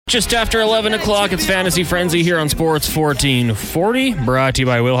Just after 11 o'clock, it's Fantasy Frenzy here on Sports 1440. Brought to you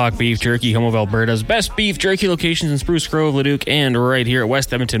by Wilhauk Beef Jerky, home of Alberta's best beef jerky locations in Spruce Grove, Leduc, and right here at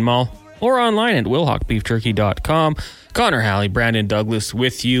West Edmonton Mall. Or online at wilhaukbeefjerky.com. Connor Halley, Brandon Douglas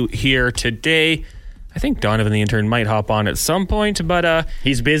with you here today. I think Donovan the intern might hop on at some point, but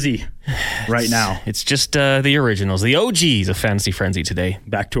he's busy right now. It's just the originals, the OGs of Fantasy Frenzy today.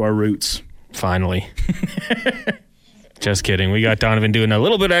 Back to our roots. Finally. Just kidding. We got Donovan doing a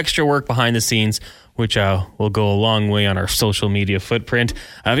little bit of extra work behind the scenes, which will go a long way on our social media footprint.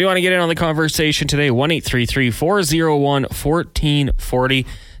 If you want to get in on the conversation today, 1-833-401-1440.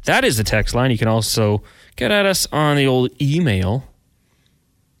 That is the text line. You can also get at us on the old email.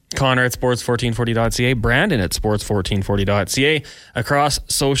 Connor at sports1440.ca, Brandon at sports1440.ca, across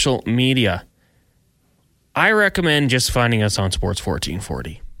social media. I recommend just finding us on Sports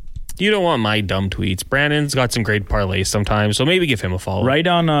 1440. You don't want my dumb tweets. Brandon's got some great parlays sometimes, so maybe give him a follow. Right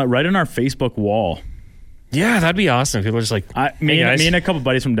on our Facebook wall. Yeah, that'd be awesome. People are just like, me and a couple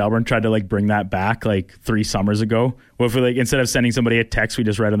buddies from Delburn tried to bring that back 3 summers ago. Well, if we instead of sending somebody a text, we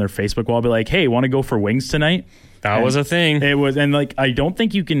just write on their Facebook wall, be like, "Hey, want to go for wings tonight?" That was a thing. It was, and I don't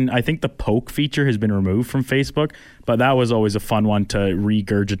think you can. I think the poke feature has been removed from Facebook, but that was always a fun one to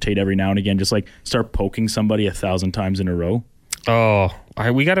regurgitate every now and again. Just start poking somebody 1,000 times in a row. Oh,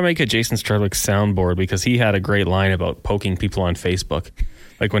 we got to make a Jason Strudwick soundboard because he had a great line about poking people on Facebook.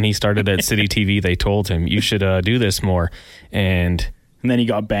 When he started at City TV, they told him, you should do this more. And then he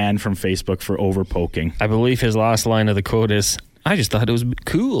got banned from Facebook for over poking. I believe his last line of the quote is, I just thought it was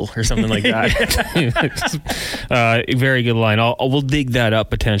cool or something like that. Very good line. We'll dig that up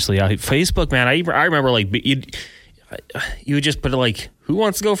potentially. Facebook, man, I remember you would just put who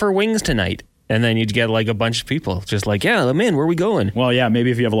wants to go for wings tonight? And then you'd get a bunch of people just yeah, I'm in. Where are we going? Well, yeah,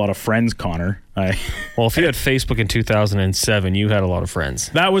 maybe if you have a lot of friends, Connor. Well, if you had Facebook in 2007, you had a lot of friends.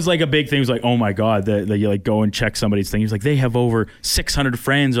 That was a big thing. It was oh my God, that you go and check somebody's thing. He's they have over 600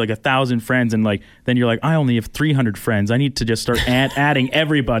 friends or 1,000 friends. And then you're I only have 300 friends. I need to just start adding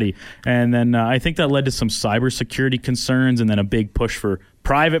everybody. And then I think that led to some cybersecurity concerns and then a big push for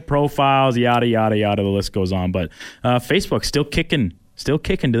private profiles, yada, yada, yada. The list goes on. But Facebook still kicking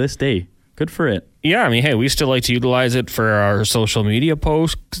to this day. Good for it. Yeah, I mean, hey, we still like to utilize it for our social media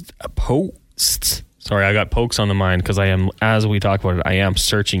posts. Sorry, I got pokes on the mind because as we talk about it, I am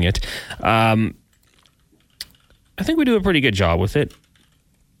searching it. I think we do a pretty good job with it.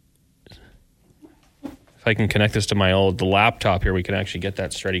 If I can connect this to my old laptop here, we can actually get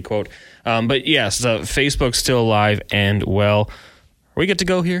that steady quote. But yes, Facebook's still alive and well. Are we good to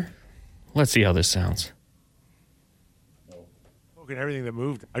go here? Let's see how this sounds. Everything that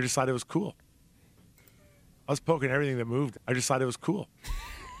moved, I just thought it was cool. I was poking everything that moved. I just thought it was cool.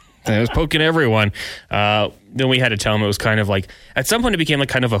 I was poking everyone. Then we had to tell him it was kind of at some point it became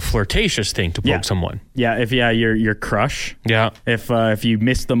kind of a flirtatious thing to poke someone. Yeah, if your crush. Yeah. If you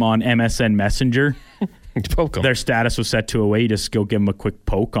missed them on MSN Messenger, poke them. Their status was set to away. Just go give them a quick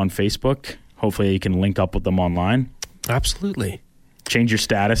poke on Facebook. Hopefully you can link up with them online. Absolutely. Change your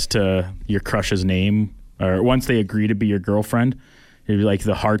status to your crush's name, or once they agree to be your girlfriend. It'd be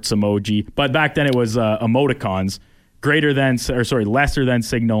the hearts emoji. But back then it was emoticons. Lesser than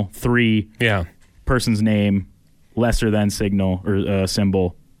signal 3. Yeah. Person's name, lesser than signal or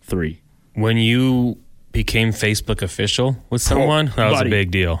symbol 3. When you became Facebook official with someone, that was a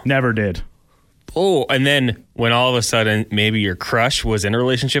big deal. Never did. Oh, and then when all of a sudden maybe your crush was in a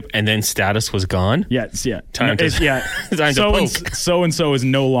relationship and then status was gone? Yes, yeah. Time to poke. So-and-so is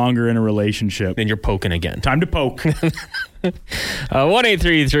no longer in a relationship. Then you're poking again. Time to poke.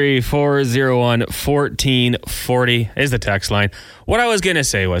 1-833-401-1440 is the text line. What I was going to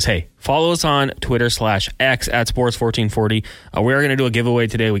say was, hey, follow us on Twitter /X at Sports1440. We're going to do a giveaway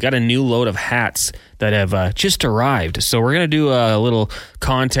today. We got a new load of hats that have just arrived. So we're going to do a little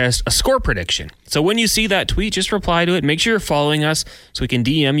contest, a score prediction. So when you see that tweet, just reply to it. Make sure you're following us so we can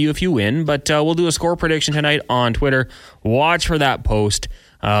DM you if you win. But we'll do a score prediction tonight on Twitter. Watch for that post.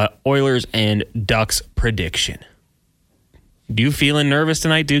 Oilers and Ducks prediction. Do you feeling nervous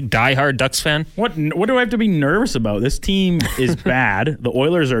tonight, dude? Die-hard Ducks fan? What do I have to be nervous about? This team is bad. The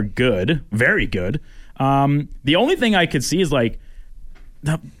Oilers are good, very good. The only thing I could see is I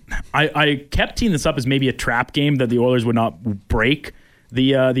kept teeing this up as maybe a trap game that the Oilers would not break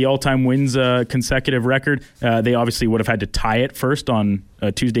the all-time wins consecutive record. They obviously would have had to tie it first on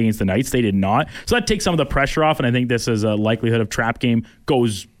Tuesday against the Knights. They did not. So that takes some of the pressure off, and I think this is a likelihood of trap game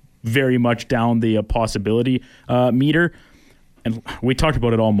goes very much down the possibility meter. and we talked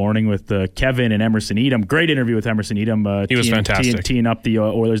about it all morning with Kevin and Emerson Edom. Great interview with Emerson Edom. He was fantastic. Teeing up the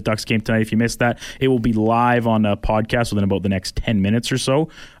Oilers-Ducks game tonight. If you missed that, it will be live on a podcast within about the next 10 minutes or so.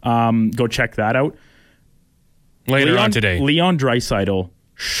 Go check that out. Later on today. Leon Draisaitl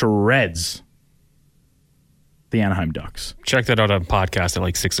shreds the Anaheim Ducks. Check that out on podcast at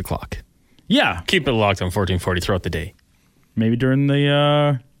like 6 o'clock. Yeah. Keep it locked on 1440 throughout the day. Maybe during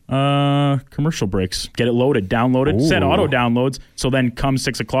the commercial breaks. Get it loaded, download it, set auto downloads, so then come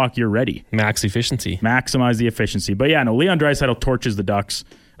 6 o'clock, you're ready. Max efficiency. Maximize the efficiency. But yeah, no, Leon Draisaitl torches the Ducks.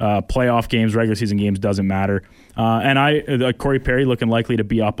 Playoff games, regular season games, doesn't matter. And Corey Perry looking likely to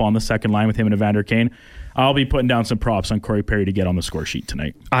be up on the second line with him and Evander Kane. I'll be putting down some props on Corey Perry to get on the score sheet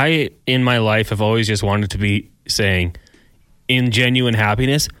tonight. I, in my life, have always just wanted to be saying, in genuine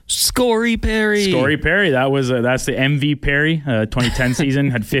happiness, Scorey Perry. Scorey Perry, that's the MV Perry, 2010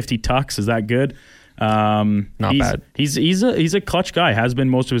 season, had 50 tucks. Is that good? Not bad. He's a clutch guy. Has been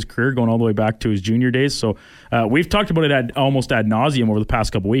most of his career, going all the way back to his junior days. So we've talked about it almost ad nauseum over the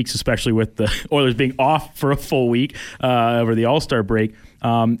past couple weeks, especially with the Oilers being off for a full week over the All-Star break.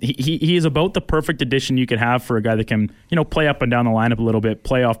 He is about the perfect addition you could have for a guy that can, play up and down the lineup a little bit,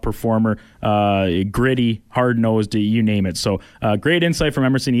 playoff performer, gritty, hard-nosed, you name it. So great insight from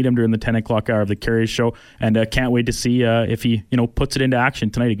Emerson Edom during the 10 o'clock hour of the Carriers show, and can't wait to see if he, puts it into action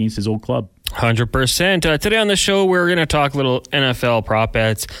tonight against his old club. 100%. Today on the show, we're going to talk a little NFL prop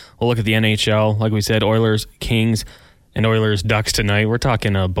bets. We'll look at the NHL. Like we said, Oilers, Kings, and Oilers, Ducks tonight. We're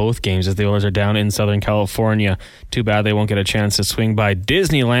talking both games as the Oilers are down in Southern California. Too bad they won't get a chance to swing by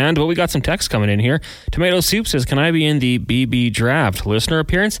Disneyland. But we got some text coming in here. Tomato Soup says, can I be in the BB Draft? Listener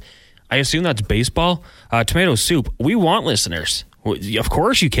appearance? I assume that's baseball. Tomato Soup, we want listeners. Of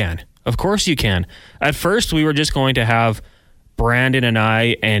course you can. Of course you can. At first, we were just going to have Brandon and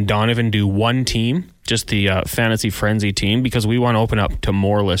I and Donovan do one team, just the Fantasy Frenzy team, because we want to open up to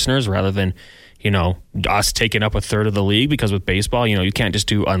more listeners rather than, us taking up a third of the league, because with baseball, you can't just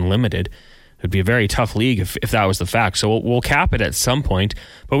do unlimited. It would be a very tough league if that was the fact. So we'll cap it at some point,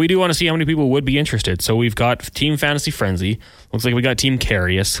 but we do want to see how many people would be interested. So we've got Team Fantasy Frenzy. Looks like we got Team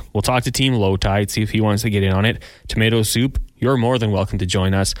Carius. We'll talk to Team Low Tide, see if he wants to get in on it. Tomato Soup, you're more than welcome to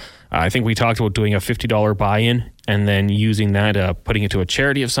join us. I think we talked about doing a $50 buy-in and then using that, putting it to a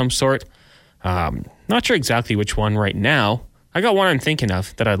charity of some sort. Not sure exactly which one right now. I got one I'm thinking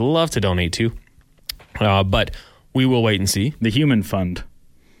of that I'd love to donate to, but we will wait and see. The Human Fund.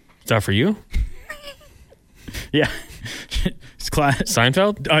 Is that for you? Yeah. It's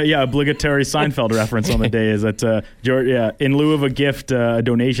Seinfeld? Yeah, obligatory Seinfeld reference on the day is that, George, in lieu of a gift, a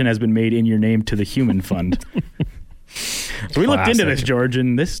donation has been made in your name to the Human Fund. So we looked into this, George,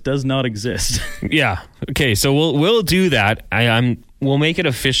 and this does not exist. Yeah. Okay, so we'll do that. We'll make it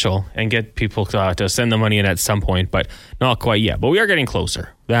official and get people to send the money in at some point, but not quite yet. But we are getting closer.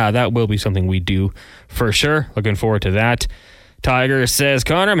 That will be something we do for sure. Looking forward to that. Tiger says,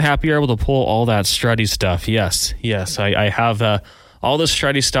 Connor, I'm happy you're able to pull all that Struddy stuff. Yes. I have all the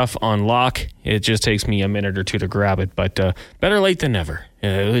Struddy stuff on lock. It just takes me a minute or two to grab it, but better late than never.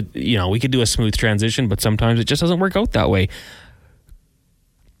 We could do a smooth transition, but sometimes it just doesn't work out that way.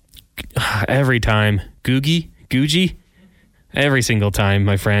 Every time. Googie, every single time,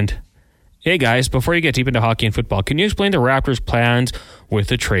 my friend. Hey guys, before you get deep into hockey and football, can you explain the Raptors' plans with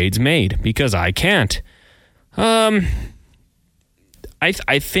the trades made? Because I can't. I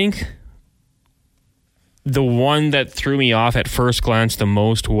think the one that threw me off at first glance the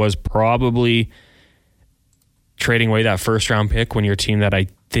most was probably trading away that first-round pick when you're a team that I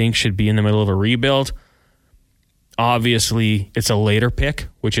think should be in the middle of a rebuild. Obviously, it's a later pick,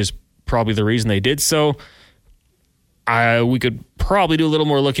 which is probably the reason they did so. We could probably do a little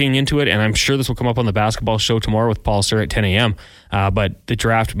more looking into it, and I'm sure this will come up on the basketball show tomorrow with Paul Sir at 10 a.m. But the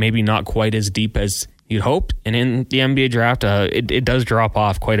draft maybe not quite as deep as you'd hoped, and in the NBA draft, it does drop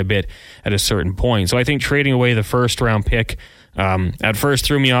off quite a bit at a certain point. So I think trading away the first-round pick at first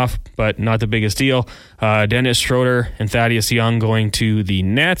threw me off, but not the biggest deal. Dennis Schroeder and Thaddeus Young going to the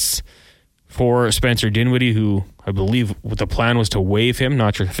Nets for Spencer Dinwiddie, who I believe the plan was to waive him.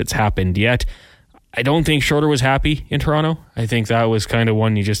 Not sure if it's happened yet. I don't think Schroeder was happy in Toronto. I think that was kind of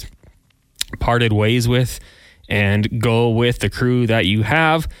one you just parted ways with and go with the crew that you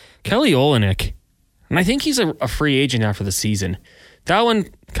have. Kelly Olynyk, and I think he's a free agent after the season. That one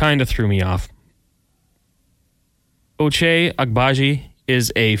kind of threw me off. Ochai Agbaji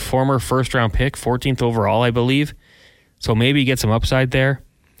is a former first-round pick, 14th overall, I believe. So maybe get some upside there.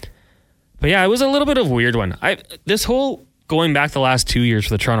 But yeah, it was a little bit of a weird one. This whole going back the last 2 years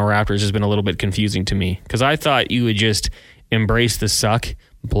for the Toronto Raptors has been a little bit confusing to me, because I thought you would just embrace the suck,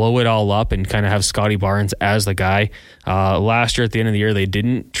 blow it all up and kind of have Scotty Barnes as the guy. Last year at the end of the year, they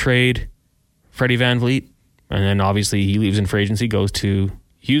didn't trade Freddie VanVleet. And then obviously he leaves in free agency, goes to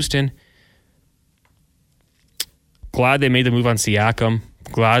Houston. Glad they made the move on Siakam.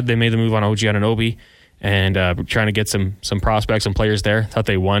 Glad they made the move on OG Anunoby. And trying to get some prospects and players there. Thought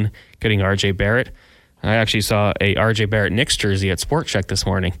they won getting RJ Barrett. I actually saw a RJ Barrett Knicks jersey at Sport Check this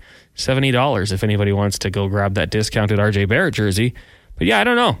morning. $70 if anybody wants to go grab that discounted RJ Barrett jersey. But yeah, I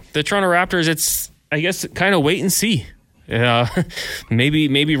don't know. The Toronto Raptors, it's, I guess, kind of wait and see.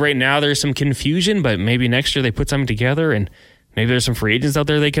 Maybe right now there's some confusion, but maybe next year they put something together and maybe there's some free agents out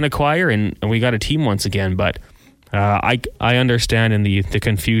there they can acquire and we got a team once again. But I understand in the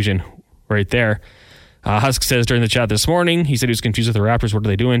confusion right there. Husk says during the chat this morning, he said he was confused with the Raptors. What are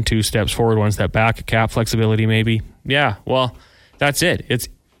they doing? 2 steps forward, 1 step back, cap flexibility maybe. Yeah, well, that's it.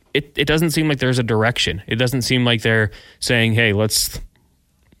 It doesn't seem like there's a direction. It doesn't seem like they're saying, hey, let's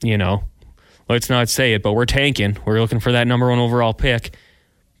not say it, but we're tanking. We're looking for that number 1 overall pick.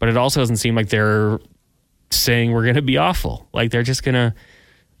 But it also doesn't seem like they're saying we're going to be awful. Like they're just going to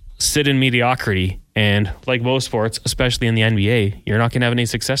sit in mediocrity. And like most sports, especially in the NBA, you're not going to have any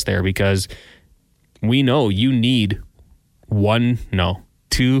success there because we know you need 2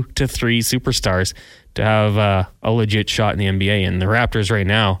 to 3 superstars to have a legit shot in the NBA. And the Raptors right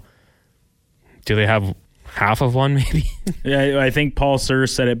now, do they have half of one maybe? Yeah, I think Paul Sir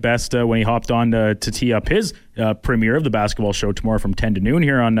said it best when he hopped on to tee up his premiere of the basketball show tomorrow from 10 to noon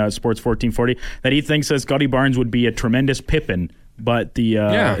here on Sports 1440, that he thinks that Scotty Barnes would be a tremendous Pippen, but the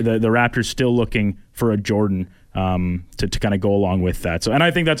Raptors still looking for a Jordan to kind of go along with that. So, and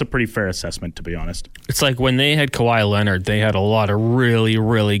I think that's a pretty fair assessment, to be honest. It's like when they had Kawhi Leonard, they had a lot of really,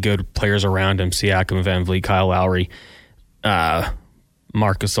 really good players around him. Siakam, VanVleet, Kyle Lowry,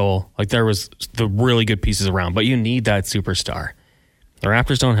 Marc Gasol. Like there was the really good pieces around, but you need that superstar. The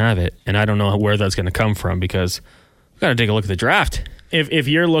Raptors don't have it, and I don't know where that's going to come from because we've got to take a look at the draft. If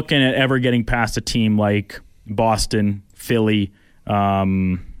you're looking at ever getting past a team like Boston, Philly,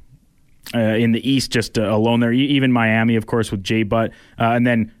 in the East, just alone there, even Miami, of course, with Jay Butt, and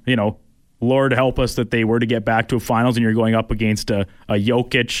then, Lord help us that they were to get back to a finals and you're going up against a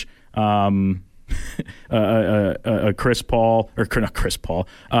Jokic, a Chris Paul, or not Chris Paul,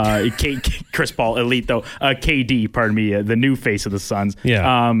 Chris Paul elite though, KD, pardon me, the new face of the Suns.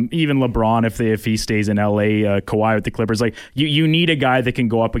 Yeah. Even LeBron if he stays in LA, Kawhi with the Clippers. Like you need a guy that can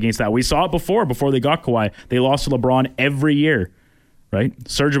go up against that. We saw it before they got Kawhi. They lost to LeBron every year, right?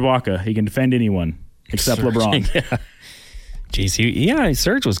 Serge Ibaka, he can defend anyone except Serge, LeBron. Yeah. Jeez,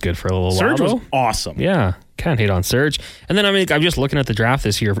 Serge was good for a little while. Serge was awesome. Yeah, can't hate on Serge. And then I'm just looking at the draft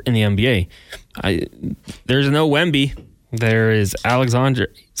this year in the NBA. There's no Wemby. There is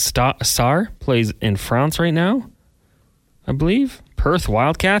Alexander Sarr, plays in France right now, I believe. Perth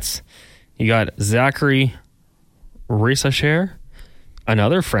Wildcats. You got Zachary Rissacher,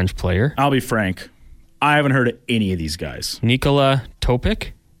 another French player. I'll be frank, I haven't heard of any of these guys. Nikola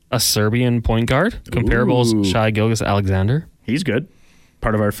Topic, a Serbian point guard. Comparables, Shai Gilgeous-Alexander. He's good.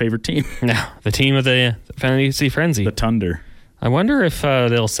 Part of our favorite team. Now, the team of the Fantasy Frenzy. The Thunder. I wonder if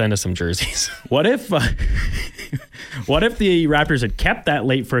they'll send us some jerseys. What if the Raptors had kept that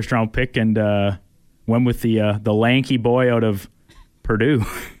late first round pick and went with the lanky boy out of Purdue?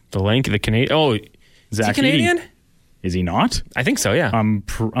 The Canadian. Oh, is he Canadian? Edey. Is he not? I think so, yeah. I'm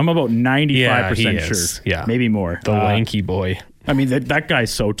about 95% sure. Yeah. Maybe more. The lanky boy. I mean, that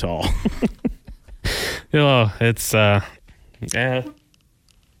guy's so tall. Oh, it's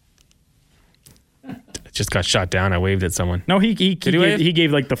just got shot down. I waved at someone. No, he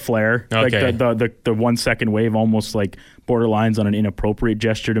gave like the flare, okay. Like the 1 second wave, almost like borderlines on an inappropriate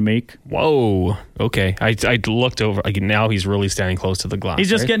gesture to make. Whoa. Okay. I looked over. Like now he's really standing close to the glass. He's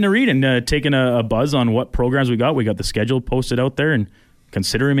just getting a read and taking a buzz on what programs we got. We got the schedule posted out there, and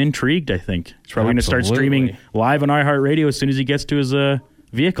consider him intrigued. I think he's probably going to start streaming live on iHeartRadio as soon as he gets to his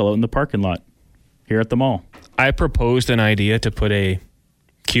vehicle out in the parking lot here at the mall. I proposed an idea to put a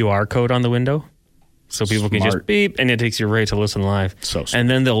QR code on the window so people can just beep and it takes you right to listen live. So smart. And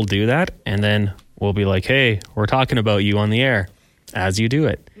then they'll do that and then we'll be like, hey, we're talking about you on the air as you do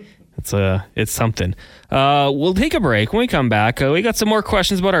it. It's something. We'll take a break. When we come back, we got some more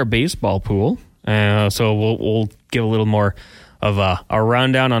questions about our baseball pool. So we'll give a little more of a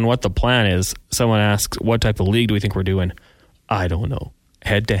rundown on what the plan is. Someone asks, what type of league do we think we're doing? I don't know.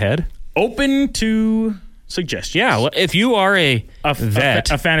 Head to head? Open to suggestions. Yeah, well, if you are a vet,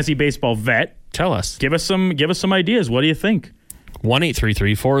 a fantasy baseball vet, tell us. Give us some ideas. What do you think?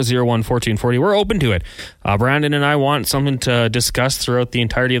 1-833-401-1440. We're open to it. Brandon and I want something to discuss throughout the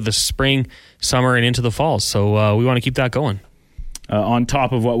entirety of the spring, summer, and into the fall. So we want to keep that going. on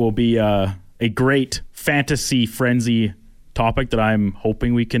top of what will be a great fantasy frenzy topic that I'm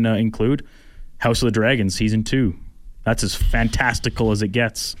hoping we can include. House of the Dragon Season 2. That's as fantastical as it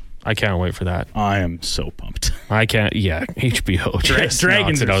gets. I can't wait for that. I am so pumped. I can't. Yeah, HBO.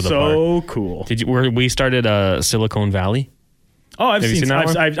 Dragons are so cool. We started Silicon Valley? Oh, I've Have you seen that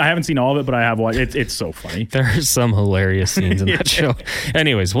one? I haven't seen all of it, but I have watched. It's so funny. There are some hilarious scenes in that show.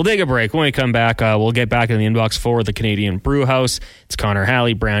 Anyways, we'll take a break. When we come back, we'll get back in the inbox for the Canadian Brew House. It's Connor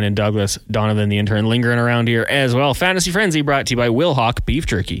Halley, Brandon Douglas, Donovan the intern lingering around here as well. Fantasy Frenzy brought to you by Will Hawk Beef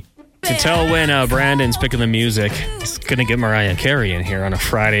Jerky. To tell when Brandon's picking the music, he's going to get Mariah Carey in here on a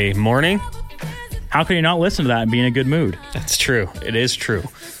Friday morning. How can you not listen to that and be in a good mood? That's true. It is true.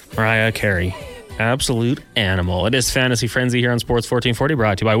 Mariah Carey. Absolute animal. It is Fantasy Frenzy here on Sports 1440,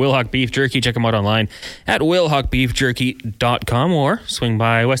 brought to you by Will Hawk Beef Jerky. Check them out online at willhawkbeefjerky.com or swing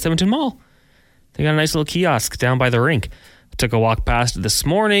by West Edmonton Mall. They got a nice little kiosk down by the rink. I took a walk past it this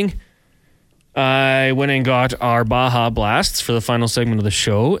morning. I went and got our Baja Blasts for the final segment of the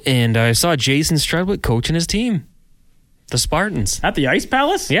show, and I saw Jason Strudwick coaching his team, the Spartans. At the Ice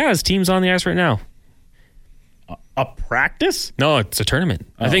Palace? Yeah, his team's on the ice right now. A practice? No, it's a tournament.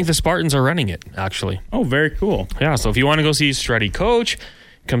 I think the Spartans are running it, actually. Oh, very cool. Yeah, so if you want to go see Struddy coach,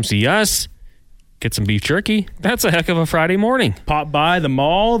 come see us, get some beef jerky. That's a heck of a Friday morning. Pop by the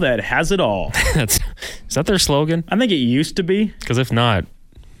mall that has it all. Is that their slogan? I think it used to be. Because if not,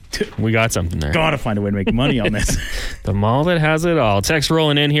 we got something there. Gotta find a way to make money on this. The mall that has it all. Text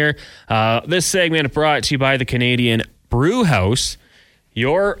rolling in here. This segment brought to you by the Canadian Brew House.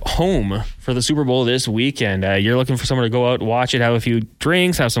 Your home for the Super Bowl this weekend. You're looking for somewhere to go out, watch it, have a few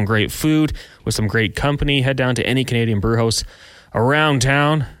drinks, have some great food with some great company. Head down to any Canadian brew house around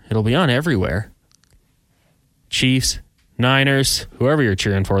town. It'll be on everywhere. Chiefs, Niners, whoever you're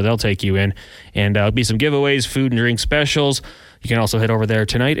cheering for, they'll take you in. And there'll be some giveaways, food and drink specials. You can also head over there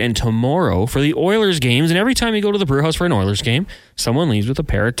tonight and tomorrow for the Oilers games. And every time you go to the brew house for an Oilers game, someone leaves with a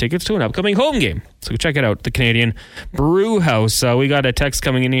pair of tickets to an upcoming home game. So check it out, the Canadian Brew House. We got a text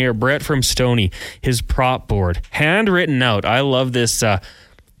coming in here. Brett from Stoney, his prop board, handwritten out. I love this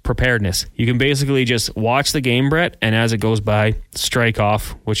preparedness. You can basically just watch the game, Brett, and as it goes by, strike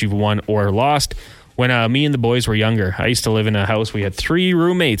off what you've won or lost. When me and the boys were younger, I used to live in a house. We had 3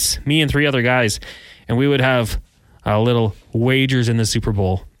 roommates, me and 3 other guys, and we would have little wagers in the Super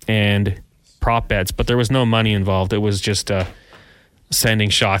Bowl and prop bets, but there was no money involved. It was just sending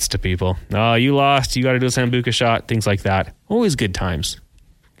shots to people. Oh, you lost. You got to do a Sambuca shot, things like that. Always good times.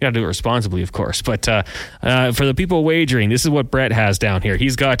 Got to do it responsibly, of course. But for the people wagering, this is what Brett has down here.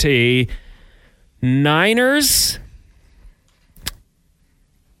 He's got a Niners.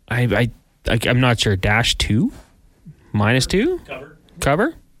 I'm not sure. -2? -2?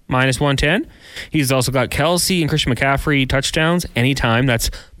 Cover? -110. He's also got Kelsey and Christian McCaffrey touchdowns anytime. That's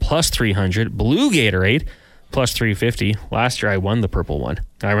 +300. Blue Gatorade, +350. Last year I won the purple one.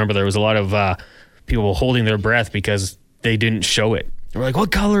 I remember there was a lot of people holding their breath because they didn't show it. They were like, what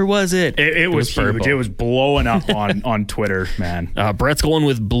color was it? It was huge. purple. It was blowing up on Twitter, man. Brett's going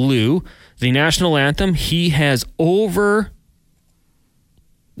with blue. The national anthem, he has over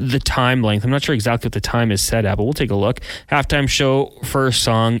the time length. I'm not sure exactly what the time is set at, but we'll take a look. Halftime show, first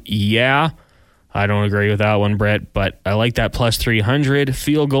song, yeah. I don't agree with that one, Brett, but I like that +300.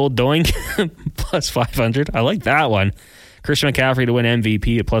 Field goal doink, +500. I like that one. Christian McCaffrey to win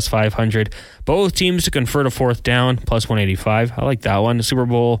MVP at +500. Both teams to convert a 4th down, +185. I like that one. The Super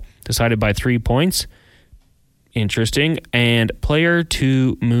Bowl decided by 3 points. Interesting. And player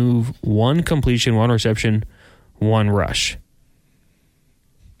to move 1 completion, 1 reception, 1 rush.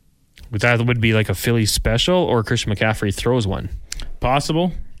 That would be like a Philly special, or Christian McCaffrey throws one.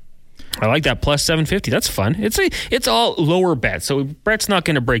 Possible. I like that +750. That's fun. It's all lower bet, so Brett's not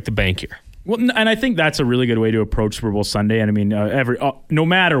going to break the bank here. Well, and I think that's a really good way to approach Super Bowl Sunday. And I mean, no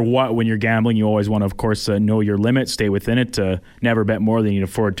matter what, when you're gambling, you always want to, of course, know your limit, stay within it, never bet more than you can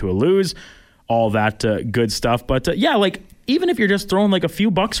afford to lose, all that good stuff. But yeah, like even if you're just throwing like a few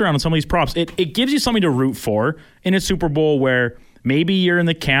bucks around on some of these props, it gives you something to root for in a Super Bowl where maybe you're in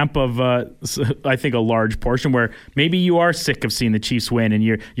the camp of, I think, a large portion where maybe you are sick of seeing the Chiefs win and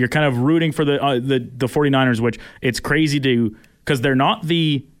you're kind of rooting for the 49ers, which it's crazy to, because they're not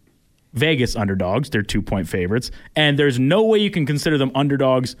the Vegas underdogs. They're 2-point favorites. And there's no way you can consider them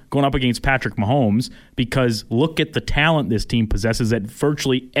underdogs going up against Patrick Mahomes, because look at the talent this team possesses at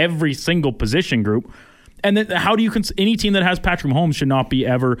virtually every single position group. And then how do you any team that has Patrick Mahomes should not be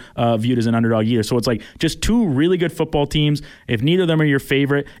ever viewed as an underdog either. So it's like just 2 really good football teams. If neither of them are your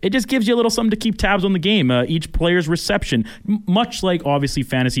favorite, it just gives you a little something to keep tabs on the game. Each player's reception, much like obviously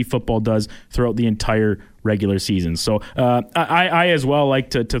fantasy football does throughout the entire regular season. So I as well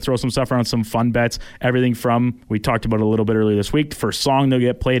like to throw some stuff around, some fun bets. Everything from, we talked about it a little bit earlier this week, the first song they'll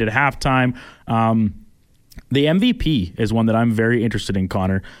get played at halftime. The MVP is one that I'm very interested in,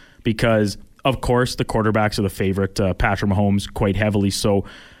 Connor, because of course the quarterbacks are the favorite, Patrick Mahomes quite heavily so.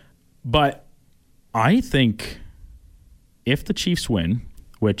 But I think if the Chiefs win,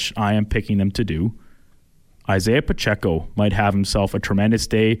 which I am picking them to do, Isaiah Pacheco might have himself a tremendous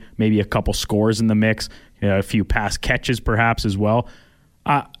day, maybe a couple scores in the mix, a few pass catches perhaps as well.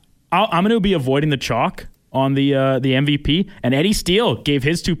 I'm going to be avoiding the chalk on the MVP, and Eddie Steele gave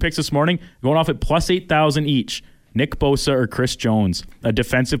his 2 picks this morning, going off at plus 8,000 each. Nick Bosa or Chris Jones, a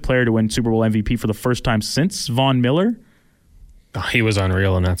defensive player to win Super Bowl MVP for the first time since Von Miller. Oh, he was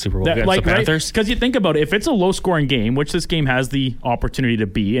unreal in that Super Bowl against the Panthers. Because you think about it, if it's a low-scoring game, which this game has the opportunity to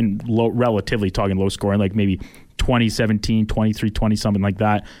be, and relatively talking low-scoring, like maybe 20-17, 23-20, something like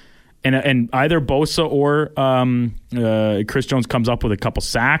that, and either Bosa or Chris Jones comes up with a couple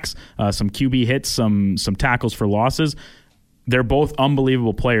sacks, some QB hits, some tackles for losses, they're both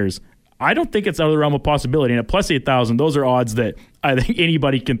unbelievable players. I don't think it's out of the realm of possibility. And at plus 8,000, those are odds that I think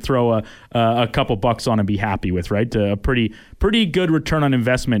anybody can throw a couple bucks on and be happy with, right? A pretty good return on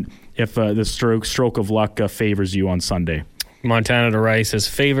investment if the stroke of luck favors you on Sunday. Montana to Rice is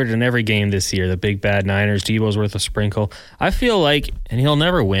favored in every game this year. The big bad Niners. Debo's worth a sprinkle. I feel like, and he'll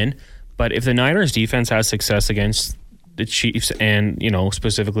never win, but if the Niners defense has success against the Chiefs and,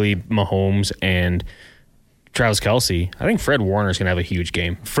 specifically Mahomes and Travis Kelce, I think Fred Warner's going to have a huge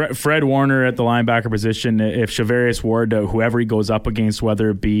game. Fred Warner at the linebacker position, if Charvarius Ward, whoever he goes up against,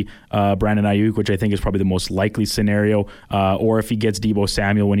 whether it be Brandon Ayuk, which I think is probably the most likely scenario, or if he gets Deebo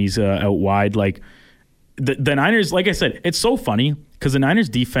Samuel when he's out wide, like the Niners, like I said, it's so funny because the Niners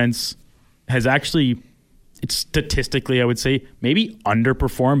defense has actually, it's statistically, I would say, maybe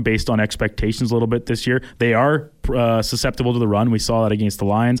underperformed based on expectations a little bit this year. They are susceptible to the run. We saw that against the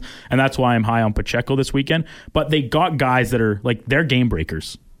Lions, and that's why I'm high on Pacheco this weekend. But they got guys that are like, they're game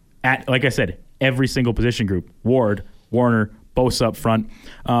breakers at, like I said, every single position group. Ward, Warner, Bosa up front.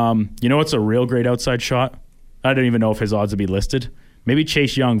 What's a real great outside shot? I don't even know if his odds would be listed. Maybe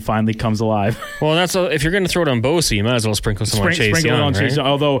Chase Young finally comes alive. Well, if you're going to throw it on Bosa, you might as well sprinkle some on Chase Young, right?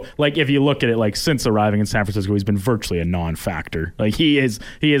 Although, like, if you look at it, like, since arriving in San Francisco, he's been virtually a non-factor. Like, he has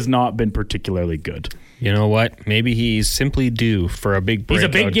not been particularly good. You know what? Maybe he's simply due for a big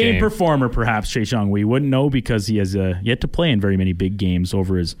breakout game. He's a big game performer, perhaps, Chase Young. We wouldn't know because he has yet to play in very many big games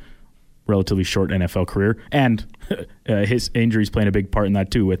over his relatively short NFL career, and his injuries playing a big part in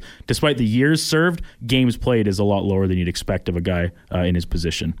that too. With despite the years served, games played is a lot lower than you'd expect of a guy in his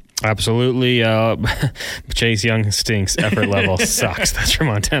position. Absolutely. Chase Young stinks. Effort level sucks. That's from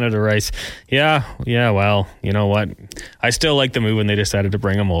Montana to Rice. Yeah. Well, you know what? I still like the move when they decided to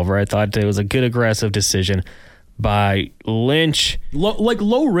bring him over. I thought it was a good aggressive decision by Lynch.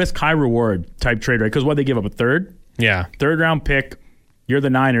 Low risk, high reward type trade, right? Because what, they give up a third? Yeah. Third round pick. You're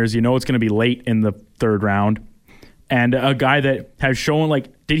the Niners. You know it's going to be late in the third round. And a guy that has shown, like,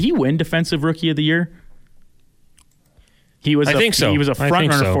 did he win Defensive Rookie of the Year? I think so. He was a front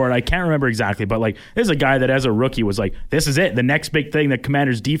runner for it. I can't remember exactly, but like, this is a guy that as a rookie was like, this is it. The next big thing. The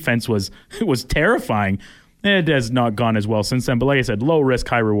Commanders' defense was terrifying. It has not gone as well since then. But like I said, low risk,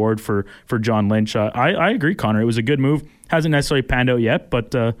 high reward for John Lynch. I agree, Connor. It was a good move. Hasn't necessarily panned out yet,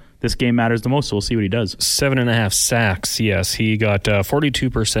 but this game matters the most, so we'll see what he does. 7.5 sacks. Yes, he got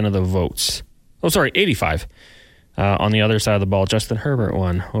 42% of the votes. Oh, sorry, 85. On the other side of the ball, Justin Herbert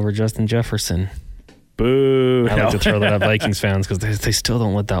won over Justin Jefferson. Boo. I like to throw that at Vikings fans because they still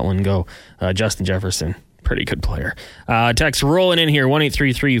don't let that one go. Justin Jefferson, pretty good player. Text rolling in here,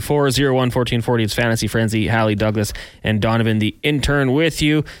 1-833-401-1440. It's Fantasy Frenzy, Hallie Douglas, and Donovan, the intern, with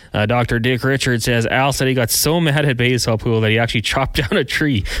you. Dr. Dick Richard says, Al said he got so mad at baseball pool that he actually chopped down a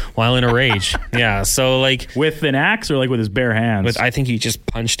tree while in a rage. Yeah, so like... With an axe or like with his bare hands? I think he just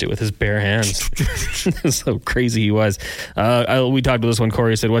punched it with his bare hands. So crazy he was. We talked about this one.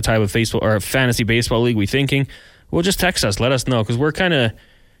 Corey said, what type of fantasy baseball league we thinking? Well, just text us. Let us know, because we're kind of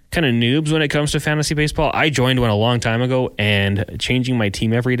noobs when it comes to fantasy baseball. I joined one a long time ago, and changing my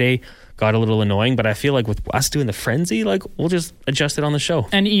team every day got a little annoying, but I feel like with us doing the frenzy, like, we'll just adjust it on the show.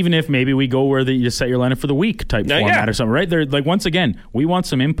 And even if maybe we go where you just set your lineup for the week type format or something, right? They're like, once again, we want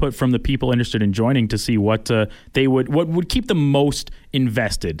some input from the people interested in joining to see what would keep them most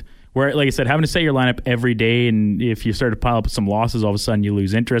invested. Where, like I said, having to set your lineup every day, and if you start to pile up some losses, all of a sudden you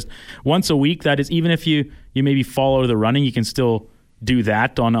lose interest. Once a week, that is, even if you maybe fall out of the running, you can still do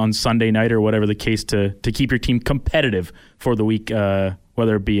that on Sunday night or whatever the case to keep your team competitive for the week,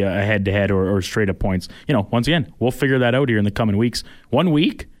 whether it be a head-to-head or straight-up points. Once again, we'll figure that out here in the coming weeks. 1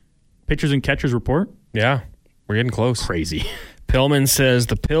 week, pitchers and catchers report. Yeah, we're getting close. Crazy. Pillman says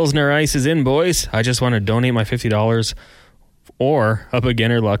the Pilsner Ice is in, boys. I just want to donate my $50 or a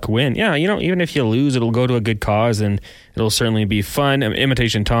beginner luck win. Yeah, even if you lose, it'll go to a good cause and it'll certainly be fun.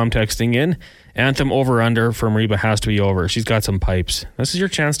 Imitation Tom texting in. Anthem over-under from Reba has to be over. She's got some pipes. This is your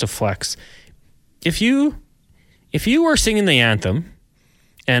chance to flex. If you were singing the anthem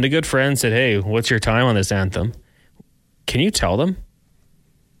and a good friend said, hey, what's your time on this anthem? Can you tell them?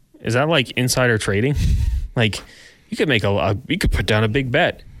 Is that like insider trading? Like, you could you could put down a big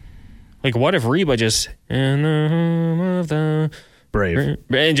bet. Like, what if Reba just in the home of the Brave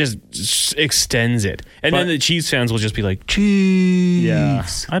and just extends it, and then the Chiefs fans will just be like, Chiefs. Yeah,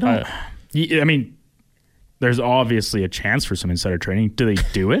 I don't. I mean, there's obviously a chance for some insider trading. Do they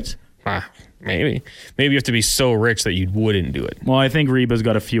do it? Maybe you have to be so rich that you wouldn't do it. Well, I think Reba's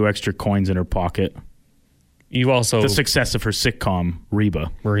got a few extra coins in her pocket. You also the success of her sitcom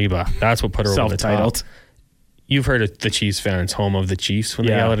Reba. That's what put her over the top. Self-titled. You've heard of the Chiefs fans, home of the Chiefs, when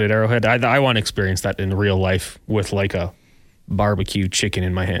they yell at Arrowhead. I want to experience that in real life with like a barbecue chicken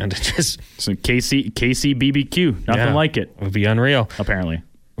in my hand. Just some KC BBQ, nothing like it. It would be unreal. Apparently,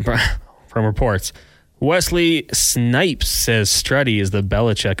 from reports. Wesley Snipes says Struddy is the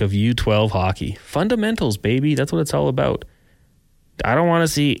Belichick of U12 hockey. Fundamentals, baby. That's what it's all about. I don't want to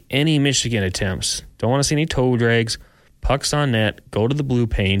see any Michigan attempts. Don't want to see any toe drags. Pucks on net. Go to the blue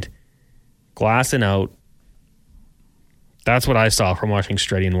paint. Glassing out. That's what I saw from watching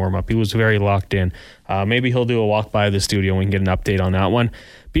Struddy in warm-up. He was very locked in. Maybe he'll do a walk by the studio and we can get an update on that one.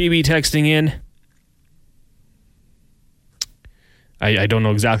 BB texting in. I don't know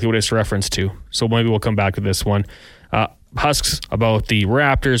exactly what it's referenced to, so maybe we'll come back to this one. Husks about the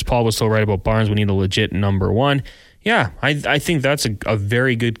Raptors. Paul was so right about Barnes. We need a legit number one. Yeah, I think that's a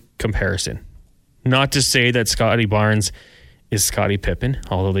very good comparison. Not to say that Scotty Barnes is Scottie Pippen,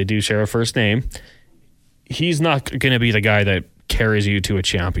 although they do share a first name. He's not going to be the guy that carries you to a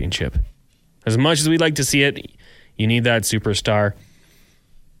championship. As much as we'd like to see it, you need that superstar.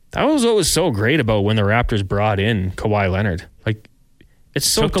 That was what was so great about when the Raptors brought in Kawhi Leonard. Like, it's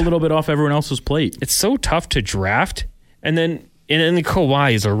so took a little bit off everyone else's plate. It's so tough to draft, and then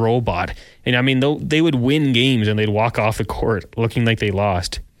Kawhi is a robot. And I mean, they would win games and they'd walk off the court looking like they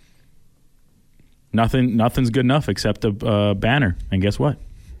lost. Nothing's good enough except a banner, and guess what?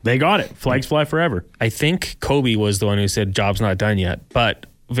 They got it. Flags fly forever. I think Kobe was the one who said job's not done yet, but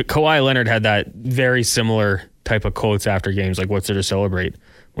Kawhi Leonard had that very similar type of quotes after games, like, what's there to celebrate?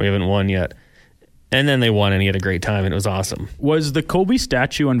 We haven't won yet. And then they won and he had a great time and it was awesome. Was the Kobe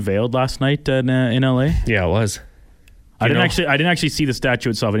statue unveiled last night in LA? Yeah, it was. I didn't actually see the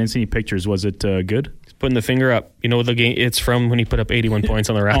statue itself. I didn't see any pictures. Was it good? He's putting the finger up. You know what the game it's from when he put up 81 points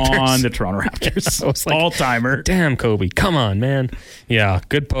on the Raptors? On the Toronto Raptors. So it's like, all-timer. Damn, Kobe. Come on, man. Yeah,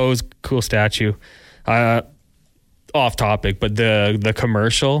 good pose, cool statue. Off topic, but the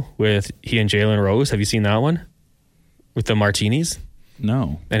commercial with he and Jalen Rose, have you seen that one? With the martinis?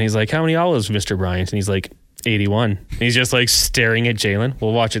 No. And he's like, how many olives, Mr. Bryant? And he's like, 81. And he's just like staring at Jalen.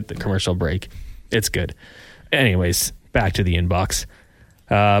 We'll watch it the commercial break. It's good. Anyways, back to the inbox.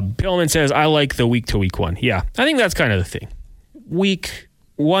 Pillman says, I like the week-to-week one. Yeah, I think that's kind of the thing.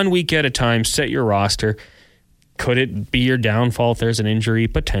 1 week at a time, set your roster. Could it be your downfall if there's an injury?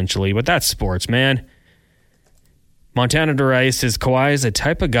 Potentially, but that's sports, man. Montana DeRice says, Kawhi is the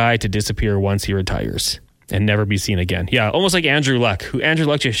type of guy to disappear once he retires and never be seen again. Yeah, almost like Andrew Luck, who Andrew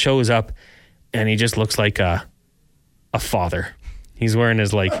Luck just shows up and he just looks like a father. He's wearing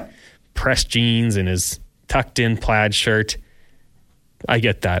his like pressed jeans and his tucked in plaid shirt. I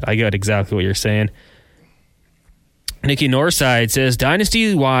get that. I get exactly what you're saying. Nikki Northside says,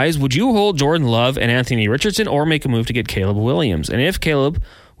 dynasty-wise, would you hold Jordan Love and Anthony Richardson or make a move to get Caleb Williams? And if Caleb,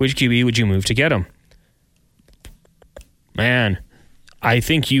 which QB would you move to get him? Man, I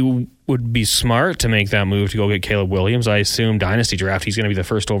think you would be smart to make that move to go get Caleb Williams. I assume dynasty draft, he's going to be the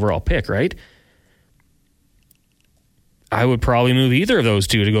first overall pick, right? I would probably move either of those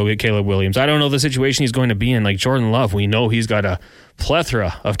two to go get Caleb Williams. I don't know the situation he's going to be in. Like Jordan Love, we know he's got a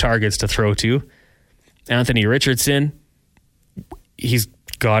plethora of targets to throw to. Anthony Richardson, he's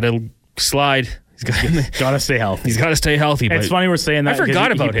got to slide. He's got to stay healthy. He's got to stay healthy. It's funny we're saying that. I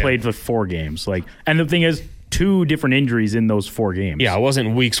forgot about him. He played for 4 games. And the thing is, 2 different injuries in those 4 games. Yeah, it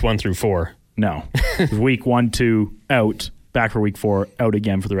wasn't weeks 1 through 4. No. It was week 1, 2, out, back for week 4, out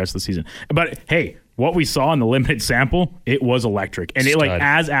again for the rest of the season. But hey, what we saw in the limited sample, it was electric. And it, like,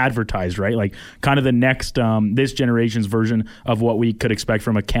 as advertised, right? Like, kind of the next, this generation's version of what we could expect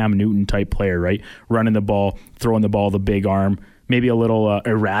from a Cam Newton type player, right? Running the ball, throwing the ball, the big arm, maybe a little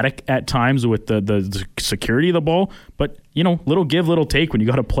erratic at times with the security of the ball, but little give, little take when you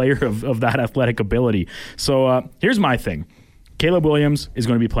got a player of that athletic ability. So here's my thing. Caleb Williams is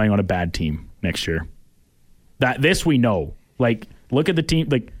going to be playing on a bad team next year. This we know. Like, look at the team.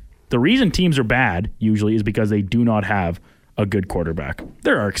 Like, the reason teams are bad usually is because they do not have a good quarterback.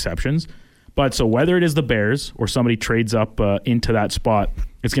 There are exceptions. But so whether it is the Bears or somebody trades up into that spot,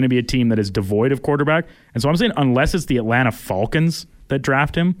 it's going to be a team that is devoid of quarterback. And so I'm saying unless it's the Atlanta Falcons that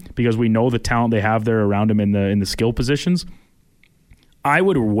draft him, because we know the talent they have there around him in the skill positions, I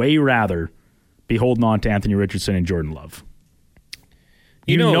would way rather be holding on to Anthony Richardson and Jordan Love.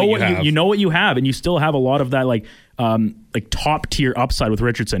 You know what you have, and you still have a lot of that like top tier upside with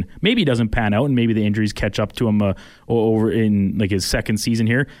Richardson. Maybe he doesn't pan out, and maybe the injuries catch up to him over in like his second season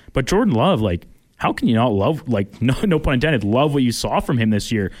here. But Jordan Love, like, how can you not love, like, no pun intended, love what you saw from him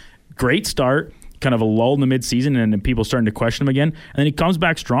this year? Great start, kind of a lull in the midseason, and then people starting to question him again, and then he comes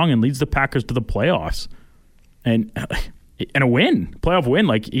back strong and leads the Packers to the playoffs, and a win, playoff win.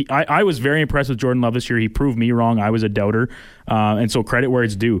 Like, I was very impressed with Jordan Love this year. He proved me wrong. I was a doubter. And so credit where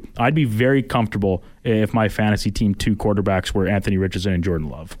it's due. I'd be very comfortable if my fantasy team 2 quarterbacks were Anthony Richardson and Jordan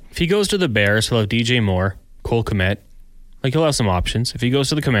Love. If he goes to the Bears, he'll have DJ Moore, Cole Kmet. Like, he'll have some options. If he goes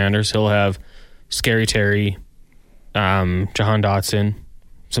to the Commanders, he'll have Scary Terry, Jahan Dotson,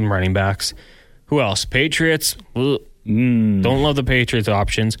 some running backs. Who else? Patriots. Don't love the Patriots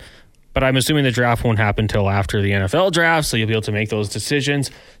options. But I'm assuming the draft won't happen until after the NFL draft, so you'll be able to make those decisions.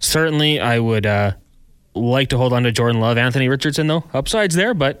 Certainly, I would like to hold on to Jordan Love. Anthony Richardson, though, upside's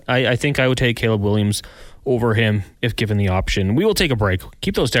there, but I think I would take Caleb Williams over him if given the option. We will take a break.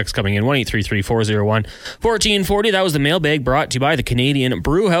 Keep those texts coming in, 1-833-401-1440. That was the mailbag brought to you by the Canadian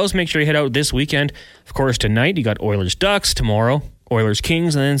Brew House. Make sure you head out this weekend. Of course, tonight you got Oilers Ducks, tomorrow Oilers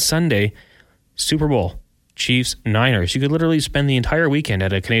Kings, and then Sunday, Super Bowl. Chiefs, Niners. You could literally spend the entire weekend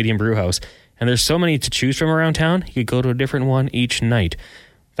at a Canadian brew house, and there's so many to choose from around town, you could go to a different one each night.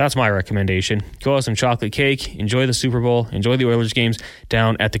 That's my recommendation. Go have some chocolate cake, enjoy the Super Bowl, enjoy the Oilers games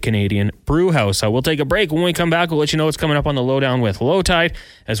down at the Canadian Brew House. We'll take a break. When we come back, we'll let you know what's coming up on the Lowdown with Low Tide,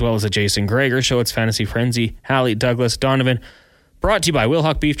 as well as the Jason Gregor Show. It's Fantasy Frenzy, Hallie, Douglas, Donovan. Brought to you by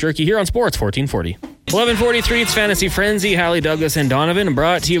Wilhock Beef Jerky here on Sports 1440. 11:43, it's Fantasy Frenzy, Hallie, Douglas, and Donovan.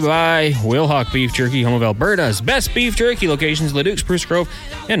 Brought to you by Wilhock Beef Jerky, home of Alberta's best beef jerky. Locations, Leduc, Spruce Grove,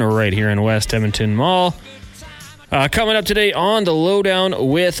 and right here in West Edmonton Mall. Coming up today on the Lowdown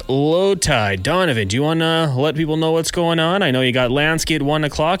with Low Tide. Donovan, do you want to let people know what's going on? I know you got Lansky at 1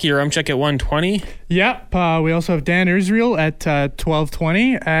 o'clock, your check at 1:20. Yep. We also have Dan Israel at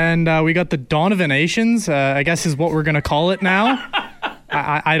 12:20. And we got the Donovanations, I guess is what we're going to call it now.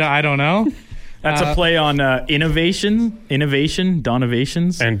 I don't know. That's a play on innovation,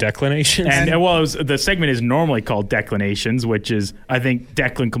 Donovations. And declinations. And the segment is normally called Declinations, which is, I think,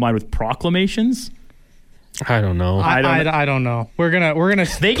 Declan combined with proclamations. I don't know. I don't know. We're gonna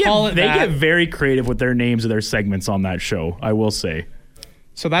call it that. They get very creative with their names of their segments on that show, I will say.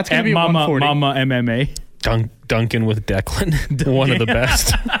 So that's gonna be 140. Mama MMA. Duncan with Declan. One of the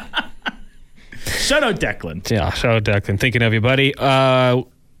best. Shout out Declan. Yeah, shout out Declan. Thinking of you, buddy.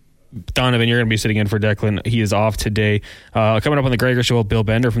 Donovan, you're going to be sitting in for Declan. He is off today. Coming up on the Gregor Show, Bill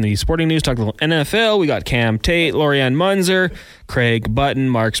Bender from the Sporting News, talking about NFL. We got Cam Tate, Lorianne Munzer, Craig Button,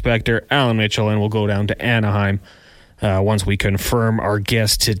 Mark Spector, Alan Mitchell, and we'll go down to Anaheim once we confirm our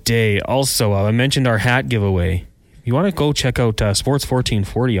guest today. Also, I mentioned our hat giveaway. If you want to go check out Sports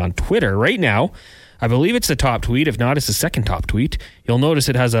 1440 on Twitter right now, I believe it's the top tweet. If not, it's the second top tweet. You'll notice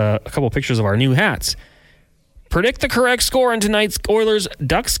it has a couple pictures of our new hats. Predict the correct score in tonight's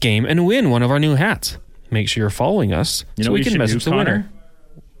Oilers-Ducks game and win one of our new hats. Make sure you're following us so we can message the winner.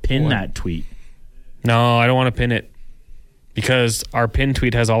 Pin that tweet. No, I don't want to pin it because our pin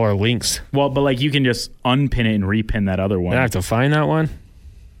tweet has all our links. Well, but like you can just unpin it and repin that other one. I have to find that one?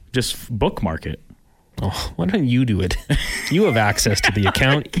 Just bookmark it. Oh, why don't you do it? You have access to the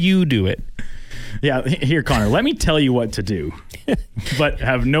account. You do it. Yeah, here, Connor, let me tell you what to do, but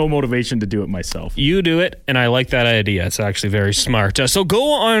have no motivation to do it myself. You do it, and I like that idea. It's actually very smart. So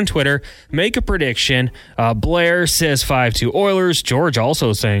go on Twitter, make a prediction. Blair says 5-2 Oilers. George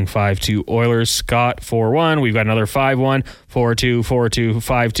also saying 5-2 Oilers. Scott 4-1. We've got another 5-1, 4-2, 4-2,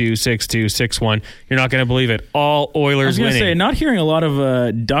 5-2, 6-2, 6-1. You're not going to believe it. All Oilers winning. I was going to say, not hearing a lot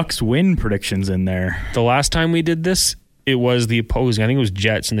of Ducks win predictions in there. The last time we did this, it was the opposing. I think it was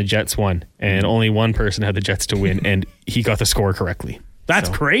Jets, and the Jets won. And only one person had the Jets to win, and he got the score correctly. That's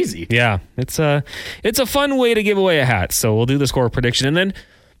crazy. Yeah, it's a fun way to give away a hat. So we'll do the score prediction, and then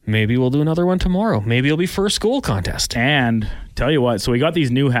maybe we'll do another one tomorrow. Maybe it'll be first goal contest. And tell you what, so we got these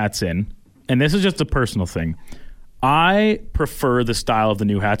new hats in, and this is just a personal thing. I prefer the style of the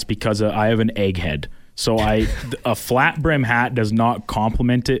new hats because I have an egg head. So a flat brim hat does not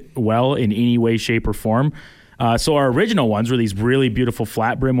complement it well in any way, shape, or form. So our original ones were these really beautiful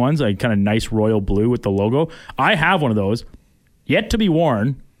flat brim ones, like kind of nice royal blue with the logo. I have one of those, yet to be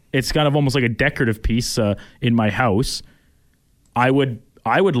worn. It's kind of almost like a decorative piece in my house. I would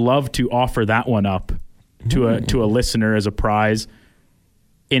love to offer that one up to a listener as a prize,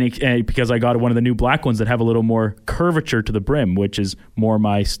 because I got one of the new black ones that have a little more curvature to the brim, which is more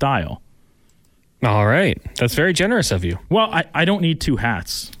my style. All right. That's very generous of you. Well, I don't need two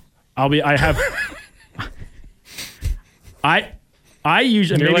hats. I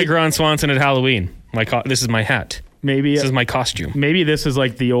usually... You're like Ron Swanson at Halloween. This is my hat. Maybe this is my costume. Maybe this is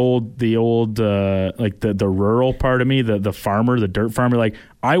like the old like the rural part of me, the farmer, the dirt farmer. Like,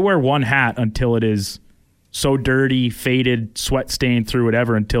 I wear one hat until it is so dirty, faded, sweat stained through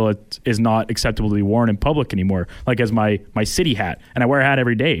whatever, until it is not acceptable to be worn in public anymore. Like as my city hat, and I wear a hat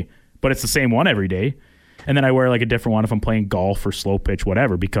every day, but it's the same one every day. And then I wear like a different one if I'm playing golf or slow pitch,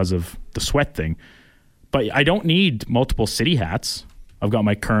 whatever, because of the sweat thing. But I don't need multiple city hats. I've got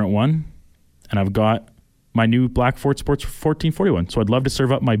my current one, and I've got my new Black Fort Sports 1441. So I'd love to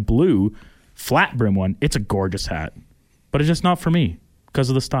serve up my blue flat brim one. It's a gorgeous hat, but it's just not for me because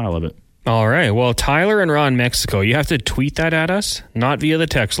of the style of it. All right. Well, Tyler and Ron Mexico, you have to tweet that at us, not via the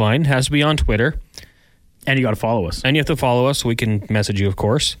text line. It has to be on Twitter. And you got to follow us. And you have to follow us. We can message you, of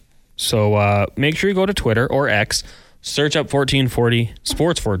course. So make sure you go to Twitter or X, search up 1440,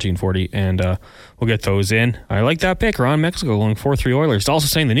 Sports 1440, and we'll get those in. I like that pick. Ron Mexico going 4-3 Oilers. It's also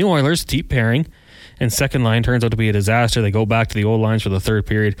saying the new Oilers, deep pairing, and second line turns out to be a disaster. They go back to the old lines for the third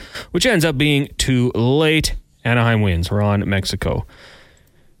period, which ends up being too late. Anaheim wins. Ron Mexico.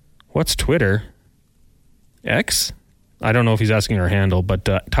 What's Twitter? X? I don't know if he's asking our handle, but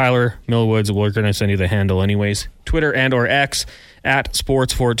Tyler Millwoods, we're going to send you the handle anyways. Twitter and or X at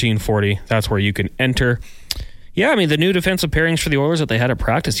Sports1440. That's where you can enter. Yeah, I mean, the new defensive pairings for the Oilers that they had at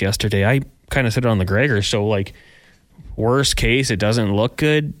practice yesterday, I kind of said it on the Gregor. So, like, worst case, it doesn't look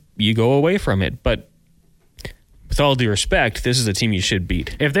good, you go away from it. But with all due respect, this is a team you should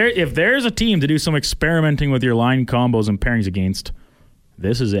beat. If there's a team to do some experimenting with your line combos and pairings against,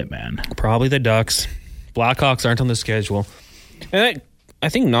 this is it, man. Probably the Ducks. Blackhawks aren't on the schedule. And I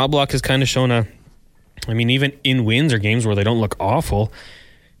think Knobloch has kind of shown even in wins or games where they don't look awful,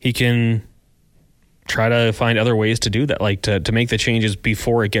 he can try to find other ways to do that, like to make the changes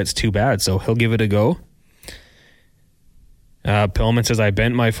before it gets too bad. So he'll give it a go. Pillman says, I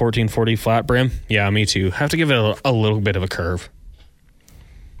bent my 1440 flat brim. Yeah, me too. Have to give it a little bit of a curve.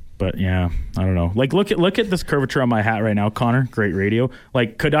 But yeah, I don't know. Like, look at this curvature on my hat right now, Connor. Great radio.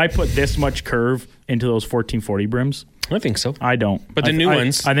 Like, could I put this much curve into those 1440 brims? I think so. I don't. But the new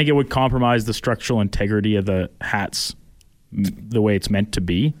ones, I think it would compromise the structural integrity of the hats the way it's meant to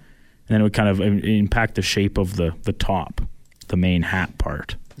be, and then it would kind of impact the shape of the top, the main hat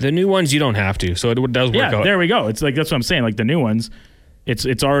part. The new ones, you don't have to, so it does work out. Yeah, there we go. It's like, that's what I'm saying. Like, the new ones,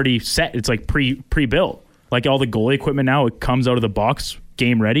 it's already set. It's like pre-built. Like all the goalie equipment now, it comes out of the box,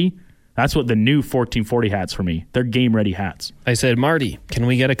 game ready. That's what the new 1440 hats for me. They're game ready hats. I said, Marty, can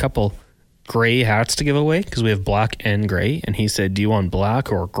we get a couple gray hats to give away? Because we have black and gray. And he said, do you want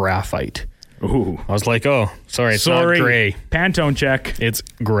black or graphite? Ooh. I was like, oh, sorry, it's not gray. Pantone check. It's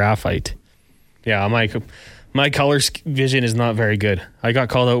graphite. Yeah, my color vision is not very good. I got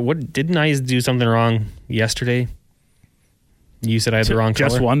called out. Didn't I do something wrong yesterday? You said I had the wrong color?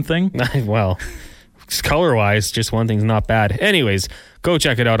 Just one thing? Well, color-wise, just one thing's not bad. Anyways, go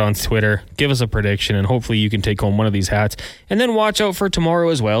check it out on Twitter. Give us a prediction, and hopefully you can take home one of these hats. And then watch out for tomorrow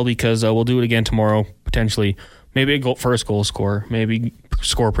as well, because we'll do it again tomorrow, potentially. Maybe a first goal score, maybe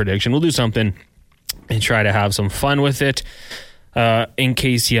score prediction. We'll do something and try to have some fun with it. In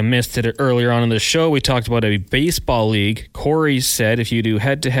case you missed it earlier on in the show, we talked about a baseball league. Corey said, if you do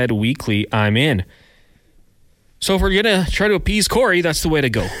head-to-head weekly, I'm in. So if we're going to try to appease Corey, that's the way to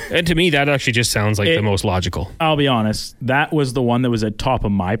go. And to me, that actually just sounds like the most logical. I'll be honest. That was the one that was at top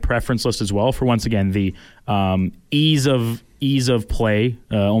of my preference list as well, for, once again, the ease of play,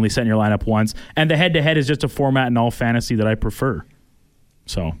 only setting your lineup once. And the head-to-head is just a format in all fantasy that I prefer.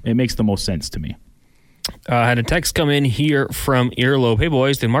 So it makes the most sense to me. I had a text come in here from Earlobe. Hey,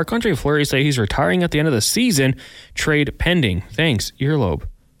 boys, did Marc-Andre Fleury say he's retiring at the end of the season? Trade pending. Thanks, Earlobe.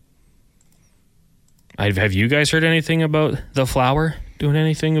 Have you guys heard anything about the Flower doing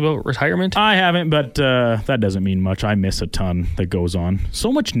anything about retirement? I haven't, but that doesn't mean much. I miss a ton that goes on.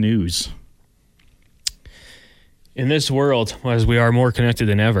 So much news. In this world, as we are more connected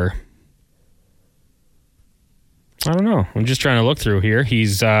than ever, I don't know. I'm just trying to look through here.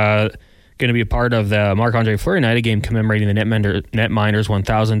 He's going to be a part of the Marc-Andre Fleury night, a game commemorating the Netminders'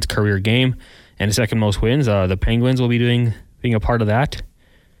 1,000th career game. and second most wins. The Penguins will be being a part of that.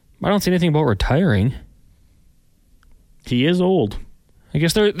 I don't see anything about retiring. He is old. I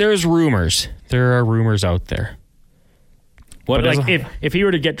guess there's rumors. There are rumors out there. But like if he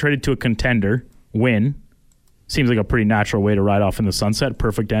were to get traded to a contender, win, seems like a pretty natural way to ride off in the sunset.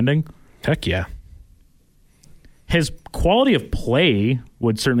 Perfect ending. Heck yeah. His quality of play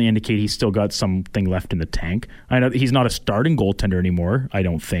would certainly indicate he's still got something left in the tank. I know he's not a starting goaltender anymore, I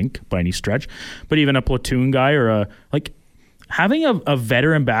don't think, by any stretch. But even a platoon guy or having a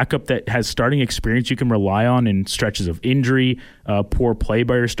veteran backup that has starting experience you can rely on in stretches of injury, poor play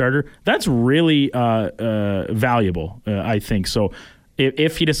by your starter, that's really valuable, I think. So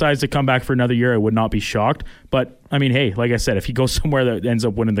if he decides to come back for another year, I would not be shocked. But, I mean, hey, like I said, if he goes somewhere that ends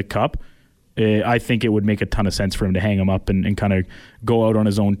up winning the Cup, I think it would make a ton of sense for him to hang him up and kind of go out on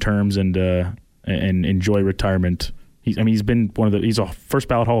his own terms and enjoy retirement. He's been he's a first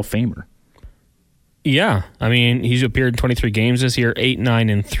ballot Hall of Famer. Yeah, I mean, he's appeared in 23 games this year,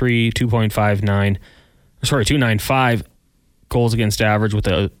 8-9-3, 295 goals against average with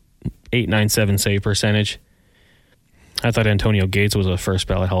a .897 save percentage. I thought Antonio Gates was a first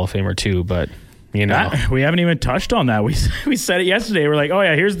ballot Hall of Famer too, but you know, we haven't even touched on that. We said it yesterday. We're like, oh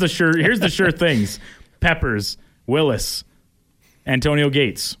yeah, here's the sure things: Peppers, Willis, Antonio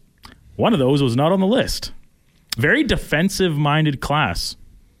Gates. One of those was not on the list. Very defensive-minded class.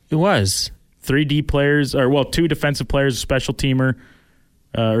 It was. 3 D players, two defensive players, a special teamer.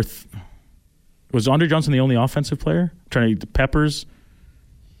 Was Andre Johnson the only offensive player? Peppers,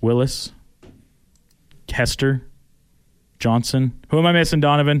 Willis, Hester, Johnson. Who am I missing,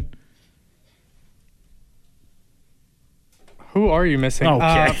 Donovan? Who are you missing?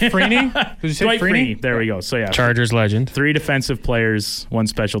 Okay. Freeney? Did you say Dwight Freeney? There we go. So yeah, Chargers legend. 3 defensive players, 1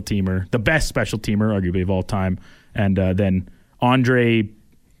 special teamer, the best special teamer, arguably of all time, and then Andre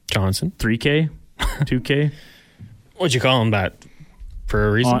Johnson. 3K, 2K. What'd you call him that for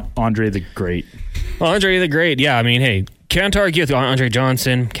a reason? Andre the Great. Andre the Great. Yeah, I mean, hey, can't argue with Andre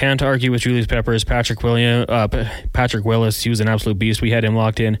Johnson. Can't argue with Julius Peppers. Patrick Willis. He was an absolute beast. We had him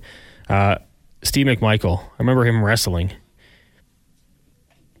locked in. Steve McMichael. I remember him wrestling.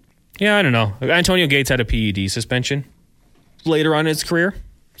 Yeah, I don't know. Antonio Gates had a PED suspension later on in his career,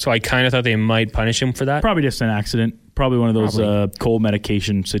 so I kind of thought they might punish him for that. Probably just an accident. Probably one of those cold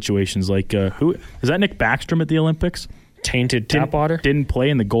medication situations. Like who is that? Nick Backstrom at the Olympics? Tainted tap water. Didn't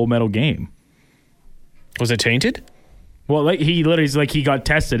play in the gold medal game. Was it tainted? Well, like he got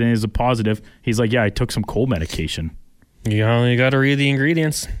tested and is a positive. He's like, yeah, I took some cold medication. You only got to read the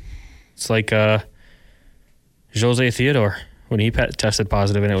ingredients. It's like Jose Theodore when he tested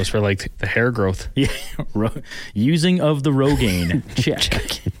positive and it was for like the hair growth. Yeah, using of the Rogaine.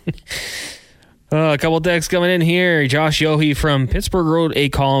 Check. A couple texts coming in here. Josh Yohe from Pittsburgh wrote a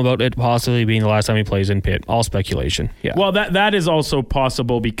column about it possibly being the last time he plays in Pitt. All speculation. Yeah. Well, that is also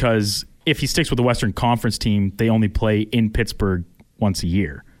possible because if he sticks with the Western Conference team, they only play in Pittsburgh once a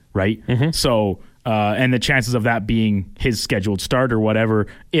year, right? Mm-hmm. So, and the chances of that being his scheduled start or whatever,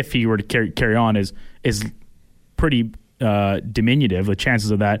 if he were to carry on, is pretty diminutive, the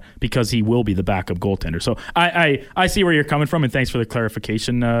chances of that, because he will be the backup goaltender. So I see where you're coming from, and thanks for the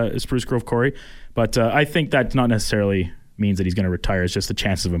clarification, Spruce Grove Corey. But I think that not necessarily means that he's going to retire. It's just the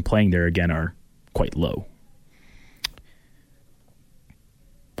chances of him playing there again are quite low.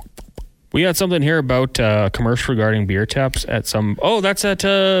 We had something here about commercial regarding beer taps at some... Oh, that's at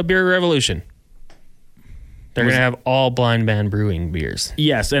Beer Revolution. They're going to have all Blind Man Brewing beers.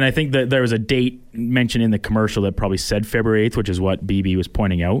 Yes, and I think that there was a date mentioned in the commercial that probably said February 8th, which is what BB was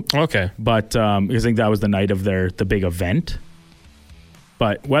pointing out. Okay. But I think that was the night of the big event.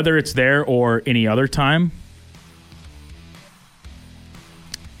 But whether it's there or any other time,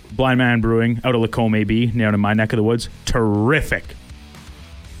 Blind Man Brewing out of Lacombe AB, down in my neck of the woods, terrific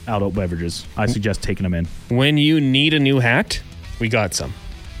adult beverages. I suggest taking them in. When you need a new hat, we got some.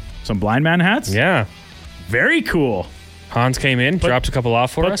 Some Blind Man hats? Yeah. Very cool. Hans came in, dropped a couple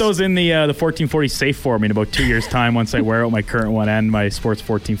off for us. Put those in the 1440 safe for me in about 2 years' time once I wear out my current one and my Sports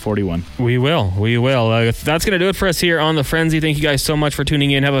 1440 one. We will. That's going to do it for us here on The Frenzy. Thank you guys so much for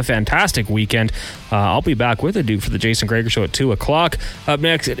tuning in. Have a fantastic weekend. I'll be back with a Duke for the Jason Gregor Show at 2 o'clock. Up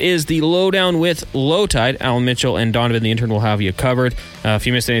next, it is the Lowdown with Low Tide. Alan Mitchell and Donovan the Intern will have you covered. If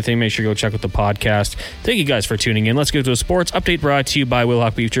you missed anything, make sure you go check out the podcast. Thank you guys for tuning in. Let's go to a sports update brought to you by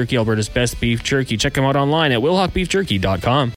Wilhauk Beef Jerky, Alberta's best beef jerky. Check them out online at wilhaukbeefjerky.com.